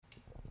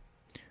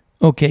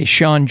Okay,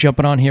 Sean,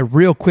 jumping on here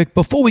real quick.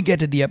 Before we get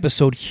to the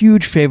episode,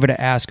 huge favor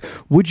to ask.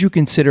 Would you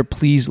consider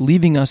please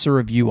leaving us a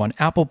review on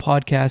Apple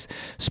Podcasts,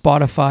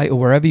 Spotify, or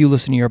wherever you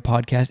listen to your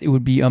podcast? It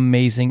would be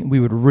amazing.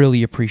 We would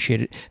really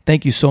appreciate it.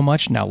 Thank you so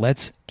much. Now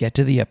let's get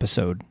to the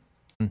episode.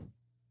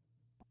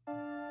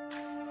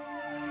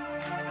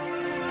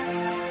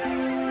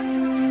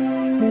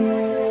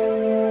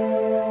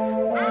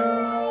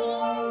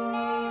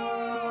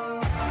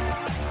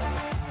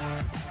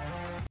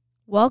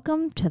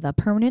 Welcome to the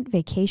Permanent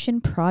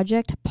Vacation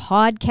Project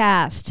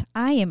podcast.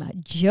 I am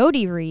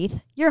Jody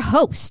Reith, your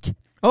host.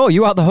 Oh,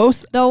 you out the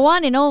host? The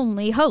one and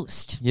only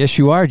host. Yes,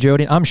 you are,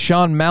 Jody. I'm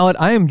Sean Mallett.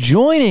 I am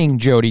joining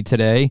Jody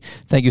today.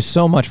 Thank you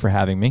so much for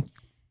having me.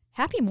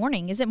 Happy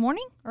morning. Is it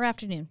morning or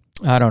afternoon?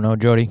 I don't know,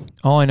 Jody.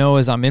 All I know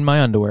is I'm in my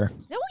underwear.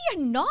 No,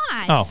 you're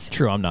not. Oh,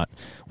 true, I'm not.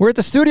 We're at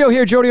the studio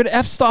here, Jody, at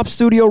F-Stop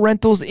Studio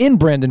Rentals in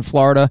Brandon,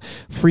 Florida.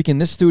 Freaking,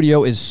 this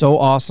studio is so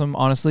awesome.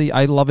 Honestly,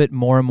 I love it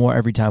more and more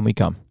every time we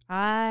come.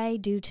 I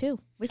do too.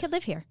 We could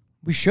live here.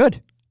 We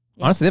should.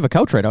 Yeah. Honestly, they have a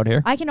couch right out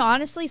here. I can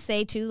honestly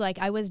say too, like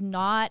I was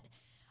not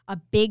a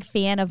big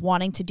fan of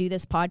wanting to do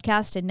this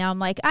podcast, and now I'm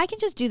like, I can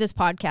just do this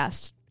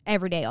podcast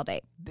every day, all day.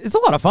 It's a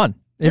lot of fun.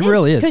 It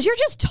really is. Because you're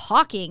just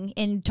talking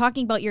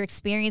about your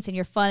experience and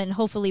your fun, and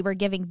hopefully we're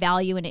giving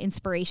value and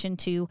inspiration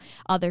to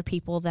other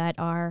people that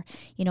are,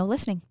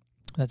 listening.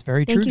 That's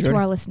very true, Thank you Jody. to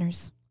our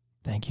listeners.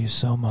 Thank you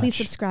so much. Please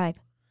subscribe.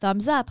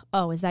 Thumbs up.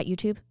 Oh, is that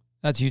YouTube?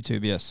 That's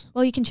YouTube, yes.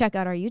 Well, you can check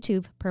out our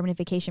YouTube, Permanent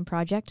Vacation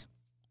Project.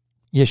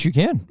 Yes, you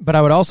can. But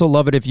I would also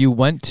love it if you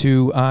went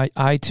to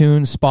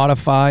iTunes,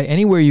 Spotify,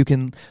 anywhere you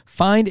can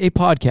find a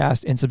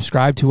podcast and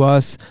subscribe to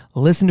us,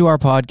 listen to our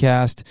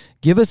podcast,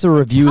 give us a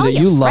review that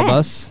you love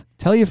us.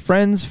 Tell your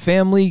friends,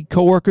 family,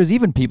 coworkers,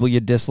 even people you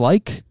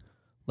dislike.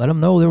 Let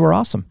them know they were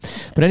awesome.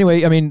 But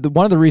anyway, I mean,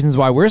 one of the reasons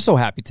why we're so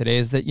happy today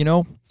is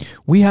that,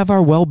 we have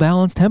our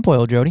well-balanced hemp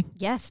oil, Jody.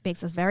 Yes,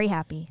 makes us very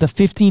happy. The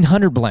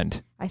 1500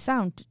 blend. I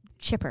sound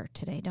chipper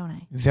today, don't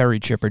I? Very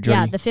chipper, Jody.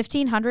 Yeah, the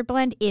 1500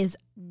 blend is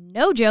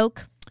no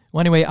joke.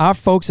 Well, anyway, our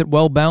folks at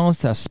Well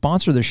Balanced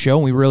sponsor the show,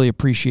 and we really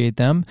appreciate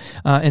them.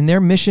 And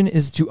their mission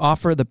is to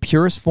offer the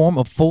purest form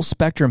of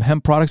full-spectrum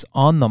hemp products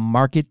on the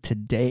market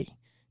today.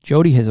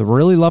 Jody has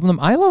really loved them.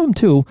 I love them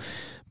too,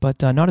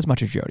 but not as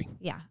much as Jody.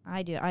 Yeah,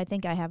 I do. I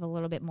think I have a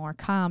little bit more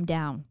calm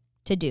down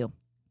to do.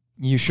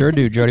 You sure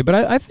do, Jody. But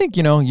I think,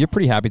 you're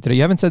pretty happy today.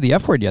 You haven't said the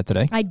F word yet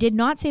today. I did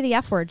not say the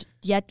F word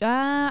yet.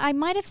 I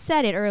might have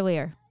said it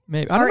earlier.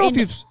 Maybe. I don't know if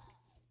you've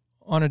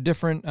on a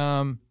different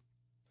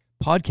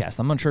podcast.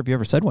 I'm not sure if you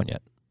ever said one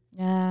yet.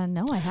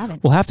 No, I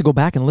haven't. We'll have to go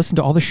back and listen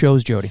to all the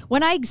shows, Jody.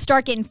 When I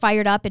start getting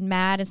fired up and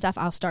mad and stuff,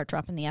 I'll start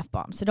dropping the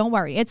F-bomb. So don't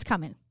worry. It's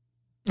coming.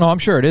 Oh, I'm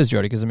sure it is,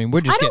 Jody, because, we're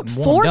just getting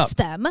warmed up.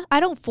 I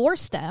don't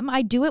force them.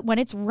 I do it when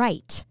it's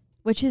right,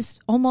 which is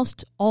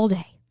almost all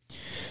day.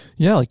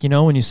 Yeah, like,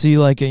 when you see,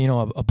 like,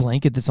 a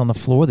blanket that's on the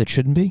floor that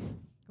shouldn't be.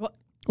 What?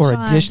 Or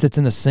Sean, a dish that's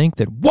in the sink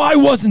that, why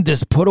wasn't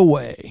this put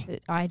away?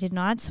 I did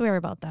not swear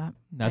about that.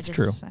 That's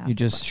true. You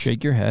just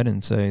shake your head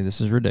and say, this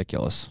is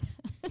ridiculous.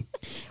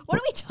 What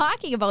are we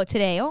talking about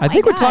today? Oh, I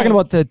think we're talking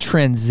about the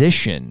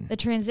transition.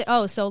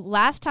 So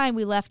last time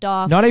we left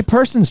off. Not a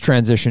person's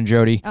transition,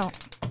 Jody.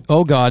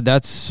 Oh, God,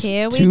 that's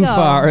too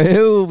far.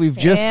 Ew,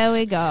 Here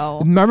we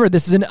go. Remember,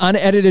 this is an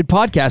unedited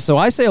podcast, so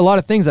I say a lot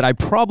of things that I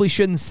probably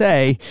shouldn't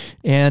say,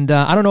 and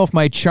I don't know if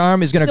my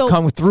charm is going to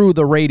come through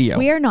the radio.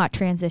 We are not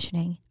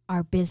transitioning.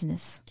 Our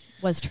business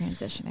was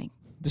transitioning.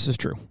 This is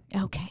true.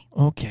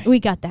 Okay. We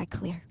got that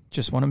clear.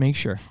 Just want to make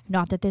sure.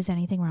 Not that there's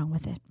anything wrong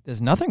with it.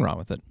 There's nothing wrong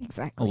with it.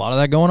 Exactly. A lot of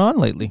that going on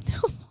lately.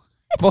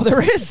 Well,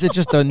 there is. It's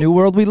just a new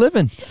world we live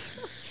in.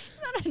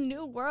 Not a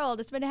new world.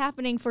 It's been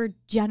happening for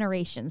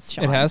generations,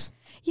 Sean. It has?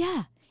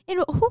 Yeah.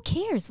 And who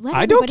cares? Let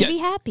everybody be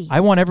happy.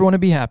 I want everyone to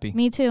be happy.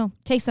 Me too.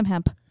 Take some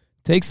hemp.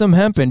 Take some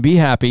hemp and be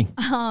happy.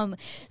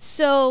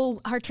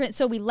 So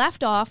we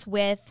left off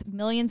with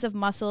millions of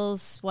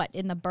muscles,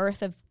 in the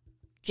birth of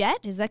Jet?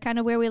 Is that kind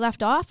of where we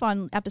left off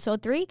on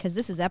episode 3? Because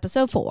this is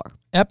episode 4.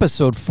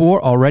 Episode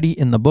 4 already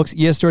in the books.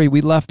 Yes, Jody,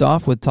 we left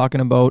off with talking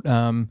about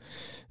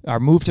our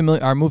move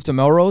to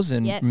Melrose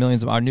and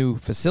millions of our new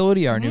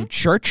facility, our new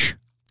church.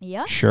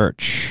 Yeah.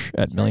 Church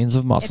at Millions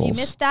of Muscles. If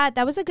you missed that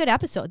was a good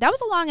episode. That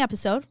was a long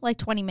episode, like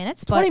 20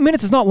 minutes. 20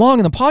 minutes is not long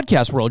in the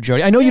podcast world,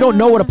 Jody. I know you don't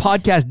know what a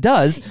podcast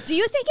does. Do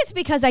you think it's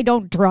because I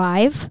don't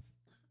drive?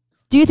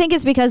 Do you think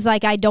it's because I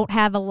don't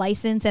have a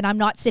license and I'm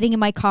not sitting in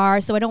my car,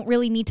 so I don't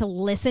really need to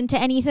listen to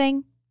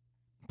anything?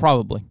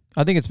 Probably.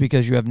 I think it's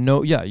because you have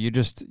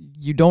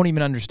you don't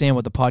even understand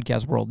what the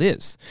podcast world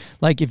is.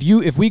 Like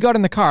if we got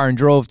in the car and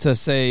drove to,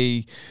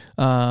 say,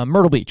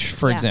 Myrtle Beach,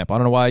 for example. I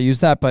don't know why I use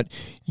that, but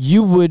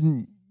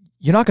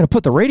you're not going to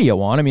put the radio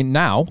on.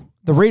 Now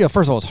the radio,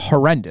 first of all, is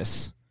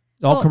horrendous.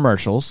 All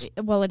commercials.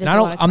 Well, it is.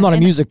 I'm not a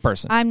music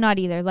person. I'm not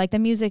either. Like the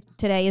music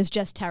today is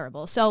just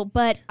terrible. So,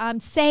 but I'm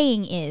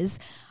saying is,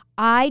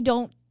 I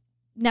don't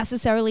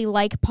necessarily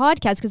like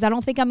podcasts because I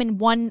don't think I'm in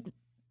one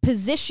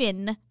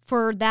position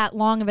for that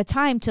long of a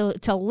time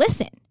to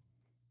listen.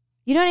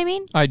 You know what I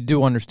mean? I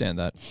do understand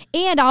that.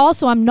 And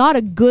also, I'm not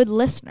a good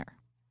listener.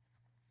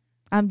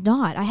 I'm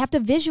not. I have to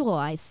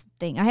visualize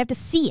things. I have to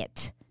see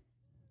it.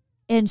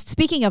 And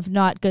speaking of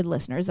not good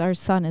listeners, our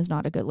son is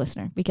not a good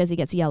listener because he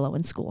gets yellow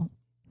in school.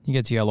 He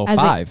gets yellow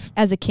 5.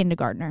 As a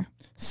kindergartner.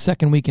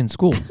 Second week in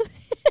school.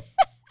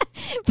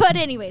 But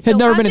anyway. Had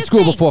never been in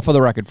school before, for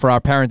the record, for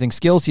our parenting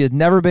skills. He had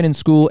never been in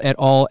school at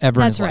all ever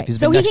in his life. He's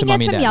been next to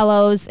mommy and dad. So he can get some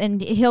yellows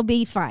and he'll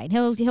be fine.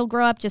 He'll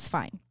grow up just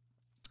fine.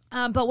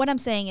 But what I'm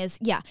saying is,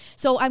 yeah.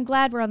 So I'm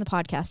glad we're on the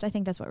podcast. I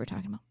think that's what we're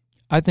talking about.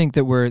 I think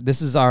that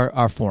this is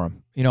our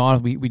forum. You know,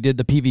 we did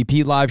the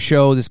PvP live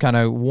show. This kind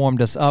of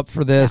warmed us up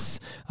for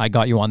this. Yeah. I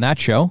got you on that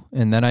show,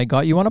 and then I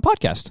got you on a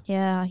podcast.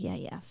 Yeah.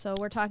 So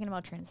we're talking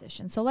about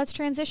transition. So let's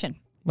transition.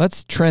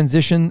 Let's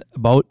transition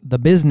about the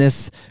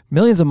business.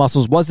 Millions of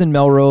Muscles was in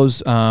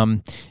Melrose,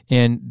 and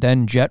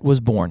then Jet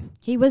was born.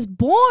 He was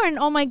born.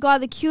 Oh, my God,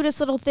 the cutest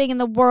little thing in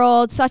the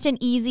world. Such an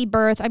easy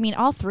birth. I mean,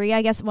 all three,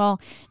 I guess.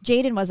 Well,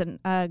 Jaden wasn't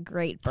a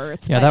great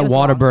birth. Yeah, that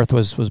water birth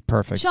was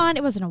perfect. Sean,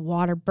 it wasn't a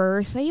water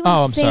birth.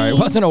 I'm sorry. It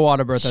wasn't a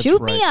water birth. That's Shoot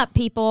right. me up,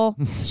 people.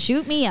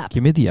 Shoot me up.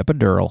 Give me the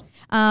epidural.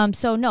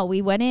 So, no,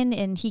 we went in,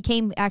 and he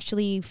came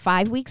actually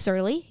 5 weeks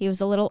early. He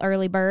was a little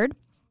early bird.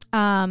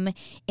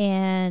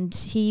 And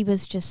he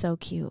was just so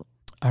cute.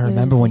 I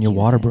remember when your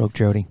water broke,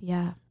 Jody.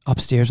 Yeah.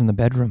 Upstairs in the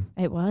bedroom.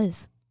 It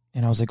was.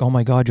 And I was like, oh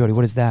my God, Jody,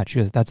 what is that? She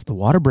goes, that's the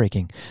water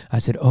breaking. I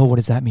said, oh, what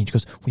does that mean? She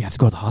goes, we have to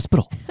go to the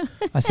hospital.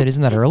 I said,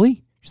 isn't that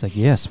early? She's like,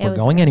 yes, we're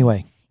going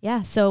anyway.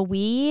 Yeah. So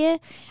I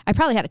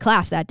probably had a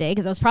class that day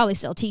because I was probably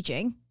still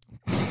teaching.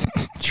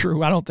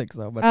 True. I don't think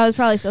so. But I was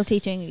probably still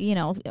teaching,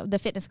 the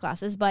fitness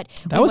classes. But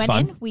that was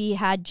fun. We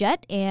had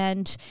Jet,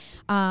 and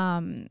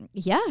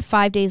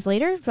 5 days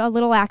later, a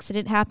little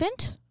accident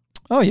happened.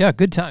 Oh yeah,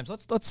 good times.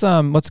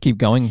 Let's keep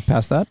going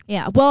past that.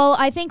 Yeah. Well,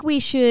 I think we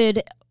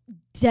should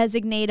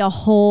designate a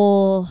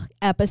whole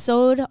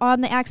episode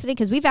on the accident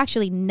because we've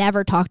actually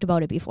never talked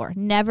about it before.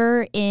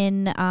 Never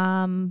in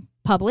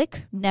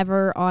public,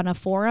 never on a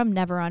forum,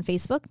 never on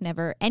Facebook,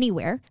 never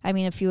anywhere. I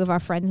mean, a few of our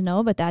friends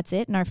know, but that's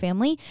it in our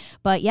family.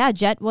 But yeah,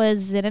 Jet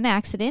was in an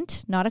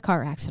accident, not a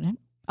car accident,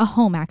 a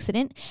home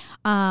accident,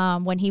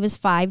 when he was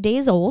 5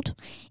 days old.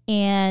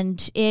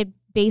 And it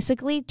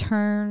basically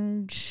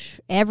turned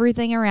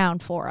everything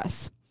around for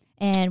us.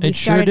 And we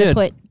started to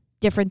put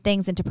different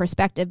things into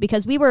perspective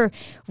because we were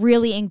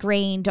really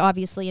ingrained,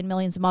 obviously, in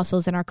Millions of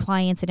Muscles and our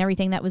clients and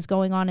everything that was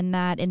going on in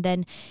that. And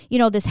then,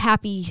 this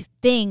happy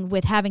thing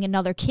with having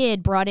another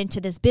kid brought into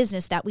this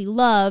business that we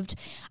loved,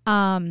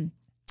 it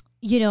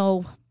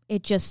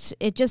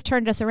just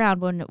turned us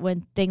around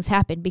when things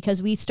happened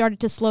because we started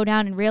to slow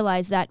down and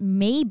realize that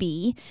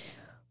maybe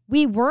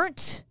we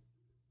weren't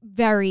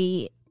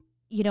very,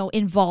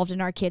 involved in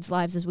our kids'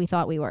 lives as we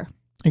thought we were.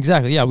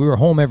 Exactly. Yeah, we were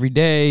home every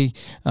day,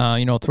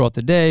 throughout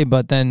the day.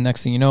 But then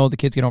next thing you know, the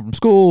kids get home from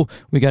school.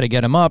 We got to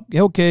get them up.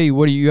 Okay,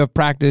 you have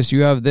practice?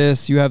 You have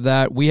this. You have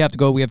that. We have to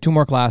go. We have 2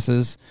 more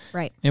classes.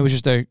 Right. It was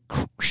just a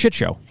shit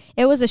show.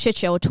 It was a shit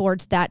show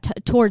towards that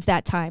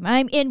time.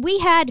 And we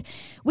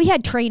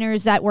had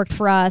trainers that worked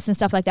for us and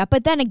stuff like that.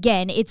 But then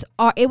again,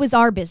 it was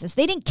our business.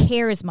 They didn't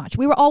care as much.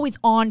 We were always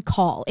on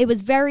call. It was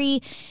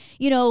very,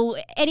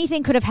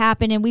 anything could have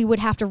happened, and we would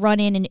have to run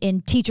in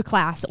and teach a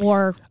class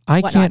or.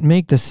 I can't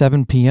make the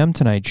 7 p.m.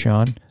 tonight,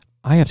 Sean.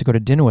 I have to go to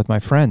dinner with my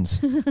friends.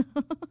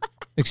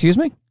 Excuse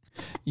me?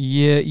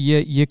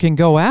 You can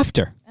go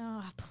after.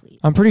 Oh,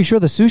 please. I'm pretty sure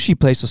the sushi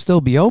place will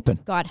still be open.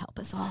 God help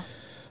us all.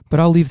 But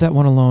I'll leave that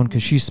one alone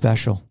because she's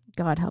special.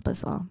 God help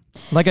us all.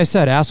 Like I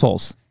said,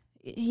 assholes.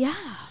 Yeah.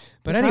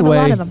 But anyway,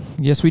 a lot of them.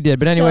 Yes, we did.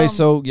 But anyway,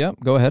 so yeah,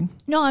 go ahead.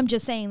 No, I'm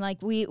just saying,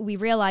 like we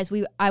realized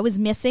I was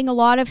missing a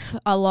lot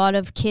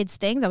of kids'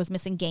 things. I was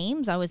missing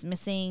games. I was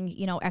missing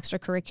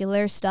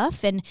extracurricular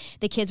stuff, and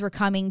the kids were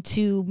coming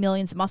to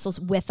Millions of Muscles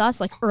with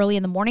us, like early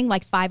in the morning,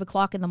 like 5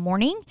 o'clock in the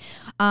morning,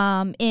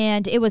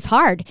 and it was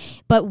hard.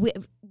 But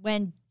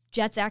when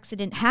Jet's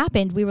accident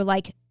happened, we were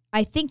like,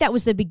 I think that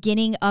was the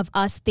beginning of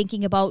us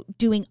thinking about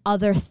doing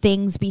other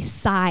things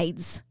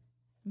besides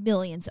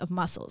Millions of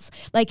Muscles.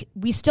 Like,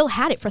 we still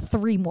had it for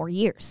 3 more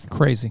years.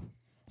 Crazy.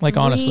 Like,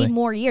 honestly. 3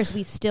 more years.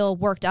 We still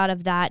worked out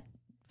of that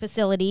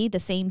facility, the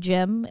same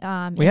gym.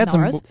 We had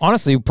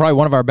honestly, probably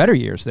one of our better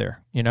years there,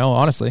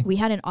 honestly. We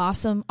had an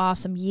awesome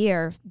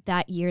year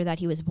that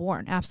he was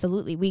born.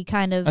 Absolutely. We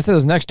kind of. I'd say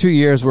those next 2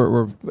 years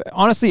were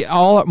honestly,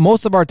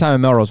 most of our time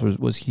in Melrose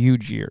was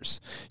huge years,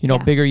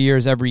 bigger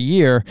years every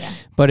year. Yeah.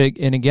 But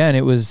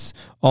it was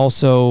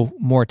also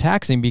more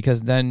taxing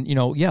because then,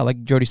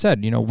 like Jody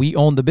said, we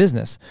owned the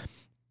business.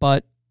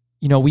 But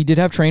we did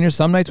have trainers.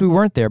 Some nights we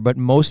weren't there, but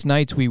most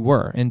nights we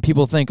were. And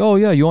people think, oh,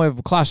 yeah, you only have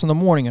a class in the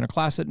morning and a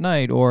class at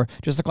night or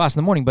just a class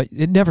in the morning, but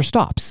it never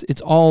stops. It's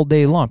all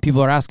day long.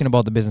 People are asking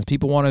about the business.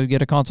 People want to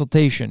get a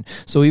consultation.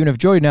 So even if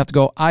Joey didn't have to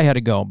go, I had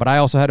to go. But I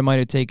also had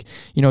to take,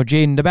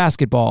 Jaden to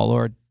basketball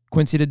or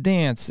Quincy to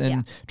dance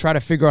and try to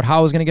figure out how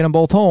I was going to get them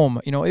both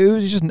home.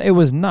 It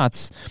was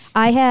nuts.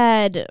 I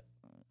had,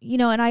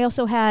 and I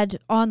also had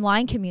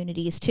online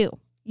communities too,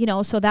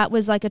 so that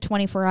was like a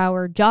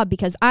 24-hour job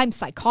because I'm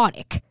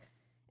psychotic.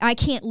 I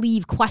can't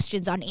leave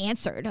questions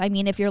unanswered. I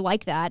mean, if you're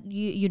like that,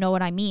 you know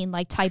what I mean,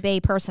 like type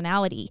A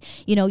personality.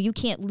 You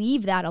can't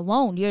leave that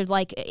alone. You're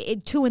like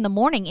at 2 a.m.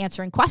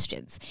 answering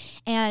questions.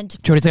 And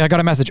Jody's like, I got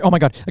a message. Oh my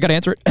God, I got to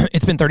answer it.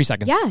 It's been 30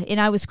 seconds. yeah, and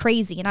I was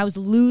crazy and I was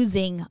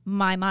losing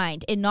my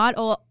mind. And not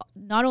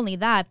only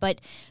that,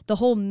 but the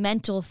whole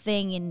mental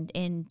thing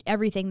and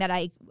everything that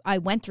I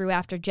went through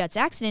after Jet's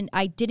accident,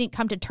 I didn't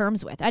come to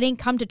terms with. I didn't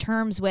come to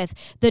terms with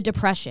the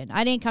depression.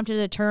 I didn't come to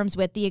the terms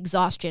with the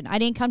exhaustion. I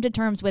didn't come to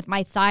terms with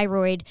my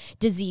thyroid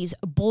disease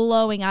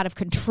blowing out of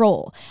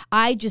control.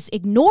 I just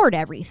ignored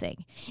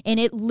everything. And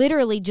it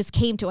literally just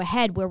came to a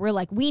head where we're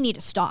like, we need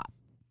to stop.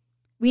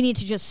 We need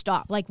to just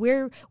stop. Like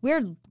we're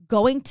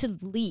going to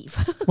leave.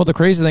 Well, the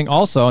crazy thing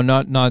also,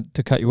 not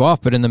to cut you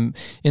off, but in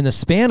the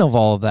span of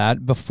all of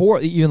that, before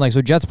even like,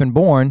 so Jet's been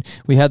born,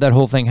 we had that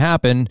whole thing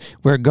happen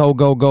where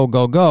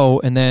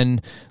go, and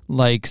then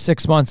like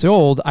 6 months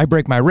old, I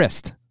break my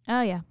wrist.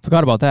 Oh yeah.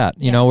 Forgot about that.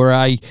 You know,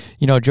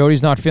 where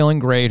Jody's not feeling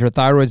great. Her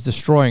thyroid's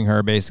destroying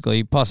her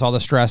basically, plus all the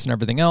stress and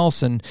everything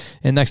else. And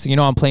next thing you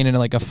know, I'm playing in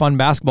like a fun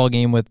basketball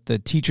game with the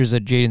teachers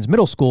at Jaden's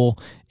middle school,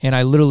 and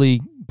I literally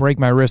break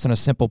my wrist on a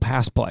simple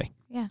pass play.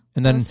 Yeah.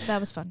 And then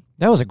that was fun.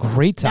 That was a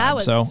great time.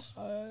 So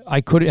I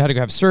had to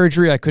have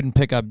surgery. I couldn't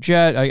pick up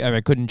Jet. I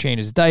couldn't change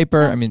his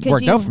diaper. I mean, it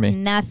worked out for me.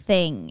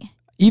 Nothing.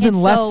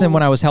 Even less than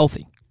when I was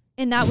healthy.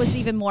 And that was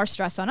even more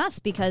stress on us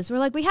because we're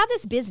like, we have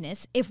this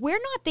business. If we're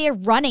not there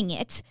running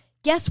it,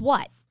 guess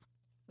what?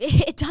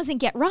 It doesn't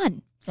get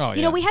run. Oh,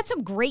 yeah. We had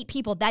some great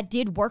people that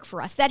did work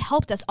for us, that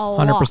helped us a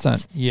 100%,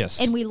 lot.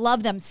 yes. And we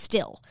love them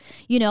still,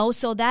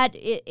 so that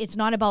it's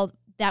not about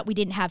that we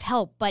didn't have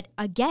help. But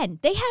again,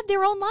 they have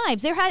their own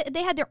lives. They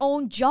had their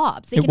own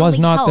jobs. It was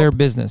not their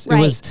business.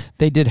 Right.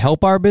 They did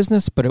help our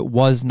business, but it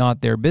was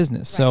not their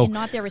business. Right. So and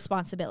not their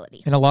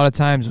responsibility. And a lot of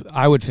times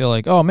I would feel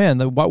like, oh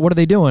man, what are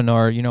they doing?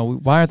 Or,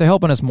 why aren't they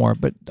helping us more?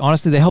 But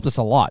honestly, they helped us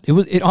a lot.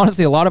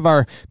 Honestly, a lot of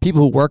our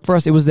people who work for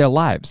us, it was their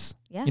lives.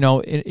 Yeah. And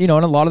a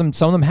lot of them,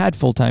 some of them had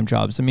full-time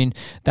jobs. I mean,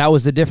 that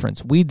was the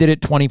difference. We did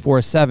it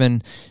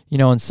 24/7,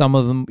 and some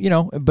of them,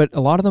 but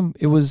a lot of them,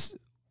 it was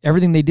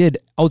everything they did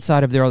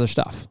outside of their other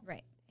stuff.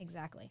 Right.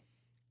 Exactly.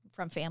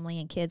 From family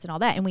and kids and all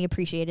that. And we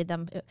appreciated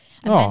them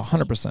immensely.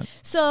 Oh, 100%.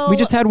 So we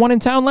just had one in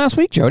town last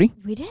week, Jody.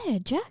 We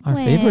did. Jacqueline.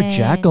 Our favorite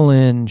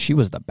Jacqueline. She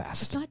was the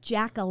best. It's not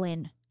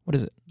Jacqueline. What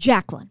is it?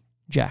 Jacqueline.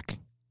 Jack.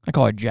 I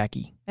call her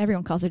Jackie.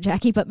 Everyone calls her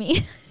Jackie but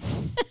me.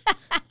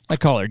 I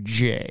call her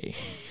Jay.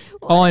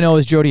 All I know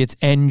is, Jody, it's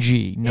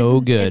NG.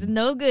 Good. It's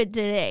no good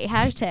today.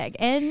 Hashtag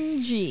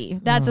NG.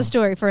 That's a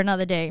story for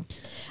another day.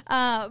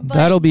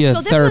 That'll be a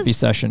therapy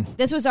session.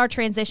 This was our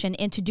transition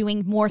into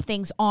doing more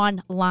things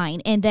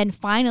online. And then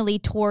finally,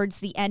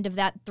 towards the end of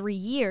that 3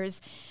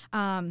 years,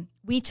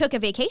 we took a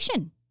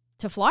vacation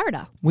to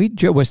Florida. I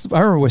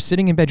remember we're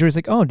sitting in bed. Jody's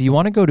like, oh, do you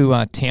want to go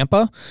to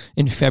Tampa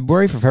in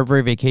February for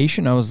February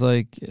vacation? I was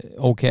like,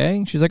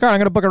 okay. She's like, all right, I'm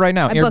going to book it right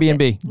now.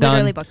 Airbnb. Done.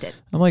 Literally booked it.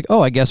 I'm like, oh,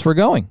 I guess we're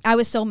going. I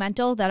was so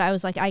mental that I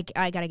was like, I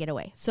got to get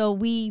away. So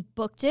we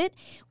booked it.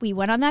 We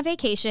went on that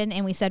vacation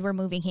and we said we're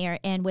moving here.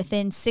 And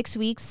within 6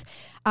 weeks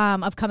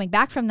of coming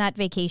back from that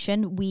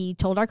vacation, we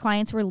told our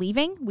clients we're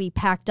leaving. We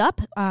packed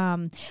up.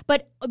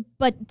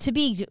 But to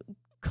be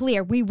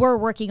clear, we were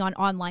working on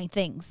online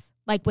things.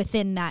 Like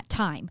within that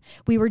time,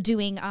 we were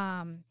doing,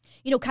 kind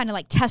of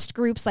like test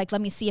groups. Like, let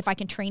me see if I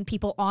can train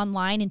people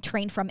online and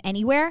train from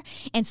anywhere.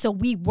 And so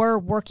we were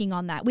working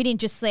on that. We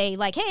didn't just say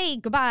like, "Hey,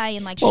 goodbye,"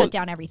 and shut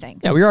down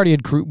everything. Yeah, we already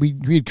had we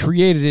had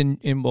created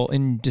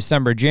in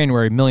December,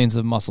 January, Millions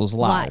of Muscles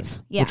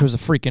Live, yeah. which was a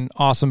freaking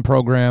awesome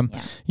program.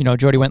 Yeah.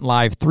 Jody went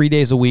live 3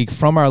 days a week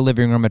from our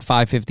living room at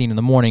 5:15 in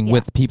the morning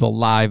with people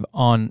live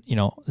on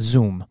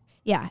Zoom.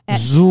 Yeah,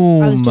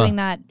 Zoom. I was doing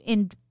that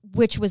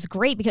which was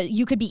great because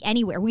you could be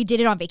anywhere. We did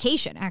it on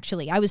vacation,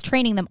 actually. I was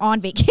training them on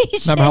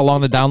vacation. Remember how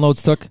long the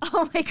downloads took?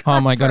 Oh, my God. Oh,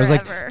 my God. Forever.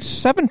 It was like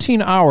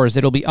 17 hours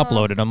it'll be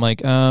uploaded. I'm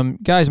like,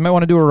 guys, you might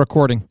want to do a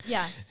recording.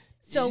 Yeah.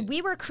 So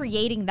we were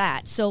creating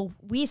that. So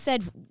we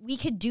said we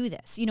could do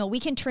this. We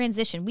can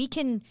transition. We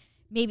can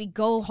maybe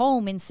go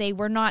home and say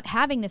we're not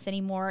having this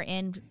anymore.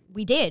 And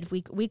we did.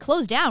 We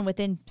closed down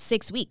within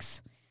 6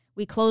 weeks.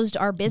 We closed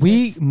our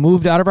business. We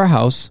moved out of our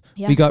house.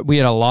 Yeah. We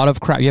had a lot of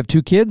crap. You have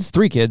 2 kids,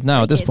 3 kids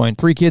now at this point.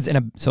 3 kids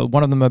so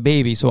one of them a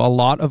baby. So a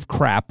lot of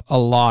crap, a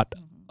lot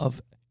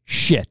of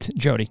shit,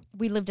 Jody.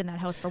 We lived in that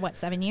house for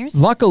 7 years?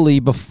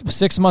 Luckily,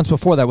 6 months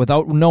before that,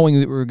 without knowing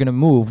that we were going to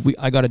move,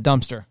 I got a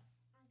dumpster.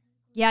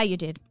 Yeah, you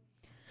did.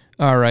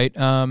 All right.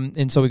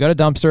 And so we got a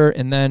dumpster,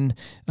 and then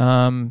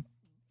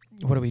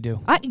what do we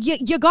do?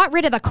 You got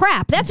rid of the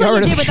crap. That's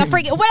what you did with the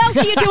freaking... What else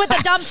do you do with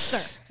the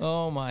dumpster?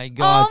 Oh, my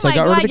God. Oh, my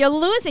God. You're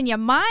losing your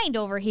mind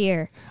over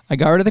here. I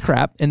got rid of the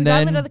crap, and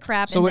then... got rid of the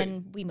crap, and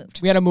then we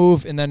moved. We had to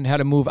move, and then had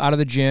to move out of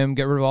the gym,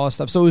 get rid of all this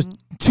stuff. So it was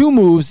 2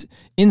 moves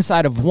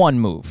inside of 1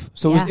 move.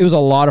 So it was a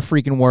lot of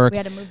freaking work. We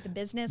had to move the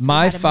business.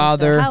 My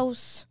father... Move the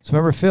house. So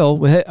remember,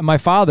 Phil, my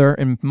father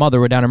and mother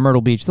were down in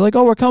Myrtle Beach. They're like,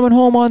 oh, we're coming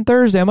home on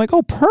Thursday. I'm like,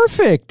 oh,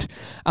 perfect.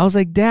 I was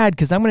like, Dad,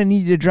 because I'm going to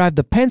need you to drive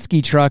the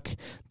Penske truck,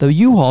 the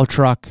U-Haul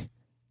truck,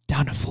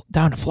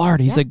 down to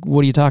Florida. He's Yeah. like,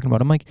 what are you talking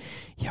about? I'm like,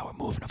 yeah, we're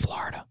moving to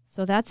Florida.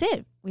 So that's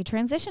it. We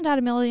transitioned out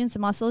of Millions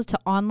of Muscles to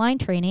online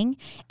training.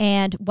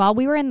 And while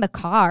we were in the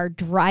car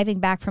driving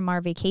back from our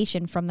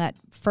vacation from that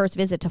first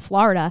visit to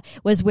Florida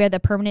was where the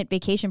Permanent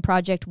Vacation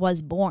Project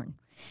was born.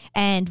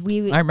 And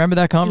I remember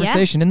that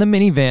conversation in the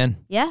minivan.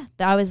 Yeah,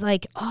 I was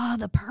like, oh,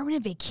 the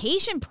Permanent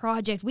Vacation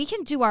Project. We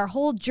can do our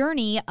whole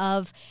journey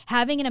of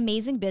having an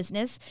amazing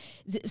business,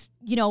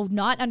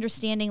 not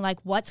understanding like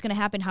what's going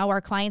to happen, how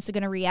our clients are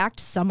going to react.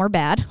 Some are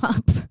bad.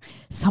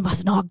 Some are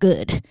not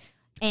good.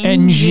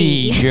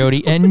 NG,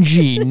 Jody.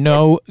 NG,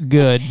 no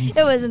good.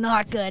 It was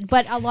not good,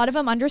 but a lot of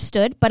them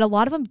understood, but a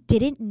lot of them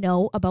didn't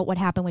know about what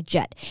happened with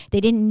Jet.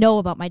 They didn't know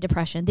about my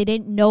depression. They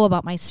didn't know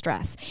about my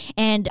stress.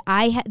 And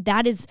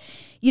that is,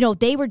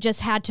 they were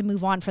just had to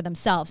move on for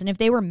themselves. And if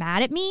they were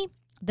mad at me,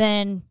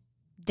 then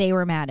they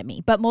were mad at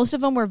me. But most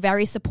of them were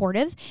very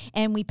supportive,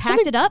 and we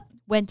packed it up,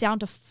 went down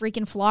to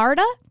freaking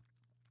Florida,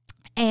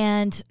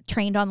 and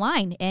trained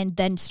online, and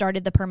then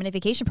started the Permanent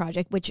Vacation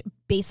Project, which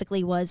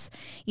basically was,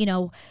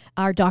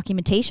 our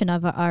documentation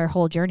of our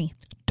whole journey.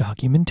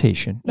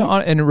 Documentation. No,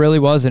 and it really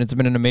was, and it's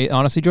been an amazing,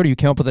 honestly, Jody, you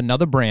came up with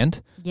another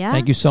brand. Yeah.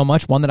 Thank you so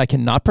much. One that I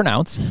cannot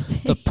pronounce.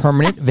 The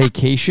Permanent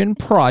Vacation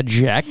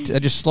Project. I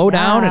just slow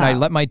down and I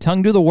let my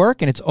tongue do the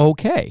work, and it's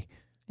okay.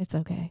 It's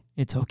okay.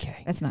 It's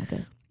okay. That's not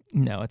good.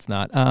 No, it's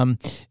not.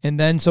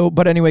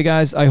 But anyway,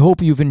 guys, I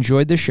hope you've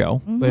enjoyed the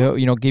show.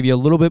 Mm-hmm. Gave you a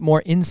little bit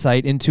more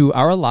insight into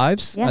our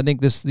lives. Yeah. I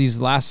think these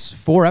last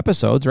 4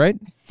 episodes, right?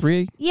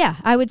 3? Yeah,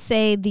 I would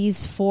say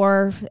these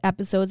 4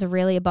 episodes are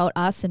really about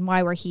us and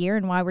why we're here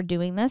and why we're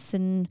doing this,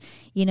 and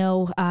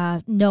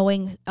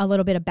knowing a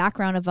little bit of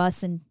background of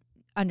us and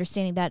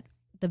understanding that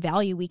the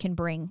value we can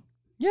bring.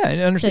 Yeah,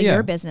 and understand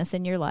your business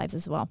and your lives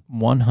as well.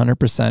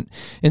 100%.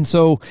 And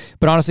so,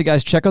 but honestly,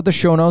 guys, check out the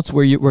show notes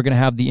where we're going to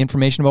have the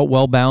information about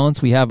Well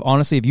Balanced. We have,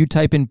 honestly, if you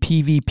type in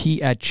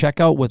PVP at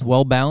checkout with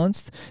Well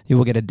Balanced, you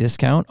will get a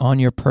discount on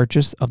your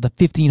purchase of the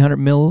 1,500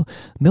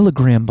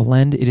 milligram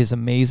blend. It is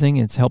amazing.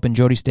 It's helping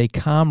Jody stay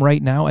calm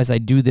right now as I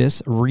do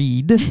this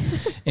read.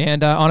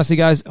 And honestly,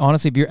 guys,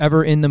 if you're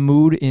ever in the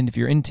mood, and if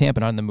you're in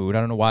Tampa, not in the mood,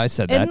 I don't know why I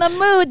said that. In the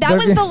mood. That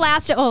was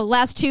the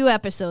last 2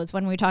 episodes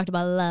when we talked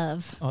about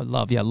love. Oh,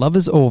 love. Yeah, love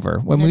is over.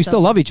 When we still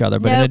love each other,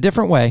 but in a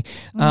different way.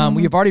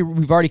 We've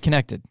already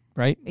connected,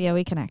 right? Yeah,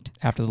 we connect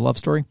after the love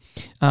story.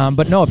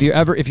 But no, if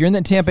you're in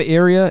the Tampa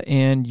area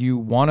and you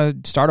want to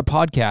start a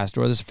podcast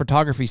or there's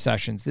photography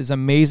sessions, there's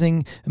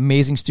amazing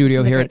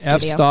studio here at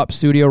F-Stop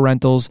Studio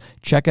Rentals.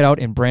 Check it out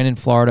in Brandon,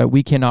 Florida.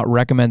 We cannot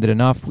recommend it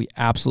enough. We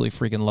absolutely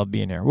freaking love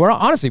being here. We're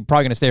honestly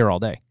probably going to stay here all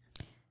day.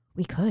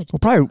 We could. We'll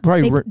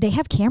probably. They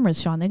have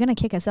cameras, Sean. They're gonna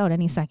kick us out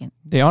any second.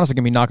 They honestly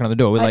gonna be knocking on the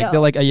door.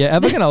 They're like, are you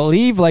ever gonna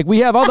leave? Like, we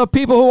have other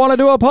people who want to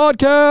do a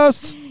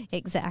podcast.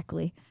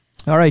 Exactly.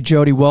 All right,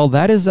 Jody. Well,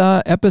 that is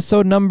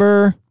episode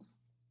number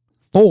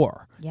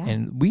 4. Yeah.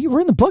 And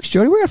we're in the books,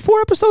 Jody. We got 4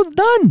 episodes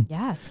done.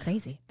 Yeah, it's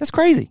crazy. That's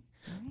crazy.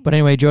 Right. But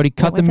anyway, Jody,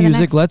 cut the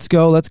music. Let's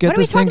go. Let's get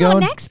this thing going. What are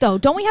we talking about next, though?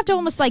 Don't we have to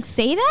almost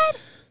say that?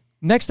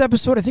 Next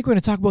episode, I think we're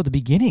going to talk about the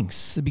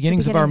beginnings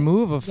of our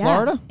move of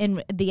Florida.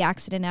 And the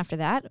accident after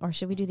that, or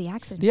should we do the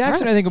accident The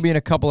accident, first? I think, will be in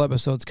a couple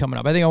episodes coming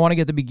up. I think I want to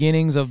get the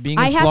beginnings of being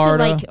in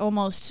Florida. I have to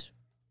almost,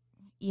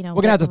 we're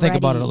going to have to think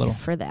about it a little.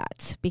 For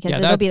that, because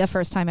it'll be the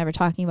first time ever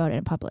talking about it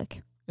in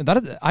public. That's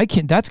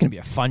going to be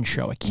a fun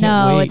show. I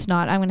can't wait. No, it's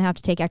not. I'm going to have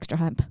to take extra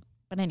hemp.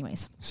 But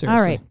anyways.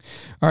 Seriously.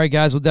 All right,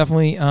 guys. We'll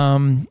definitely,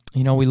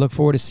 we look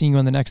forward to seeing you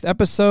on the next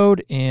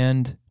episode,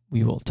 and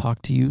we will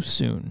talk to you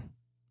soon.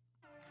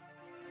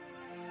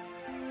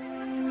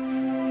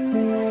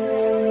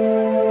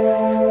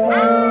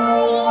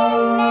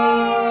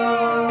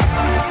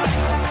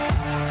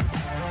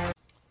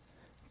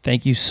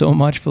 Thank you so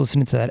much for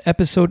listening to that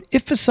episode.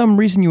 If for some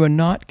reason you are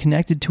not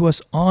connected to us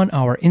on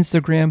our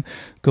Instagram,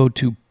 go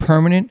to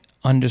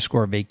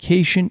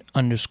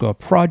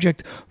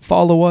permanent_vacation_project.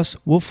 Follow us.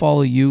 We'll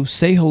follow you.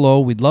 Say hello.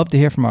 We'd love to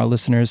hear from our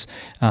listeners.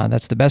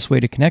 That's the best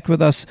way to connect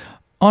with us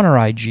on our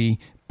IG,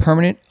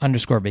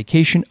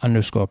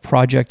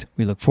 permanent_vacation_project.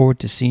 We look forward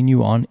to seeing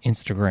you on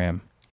Instagram.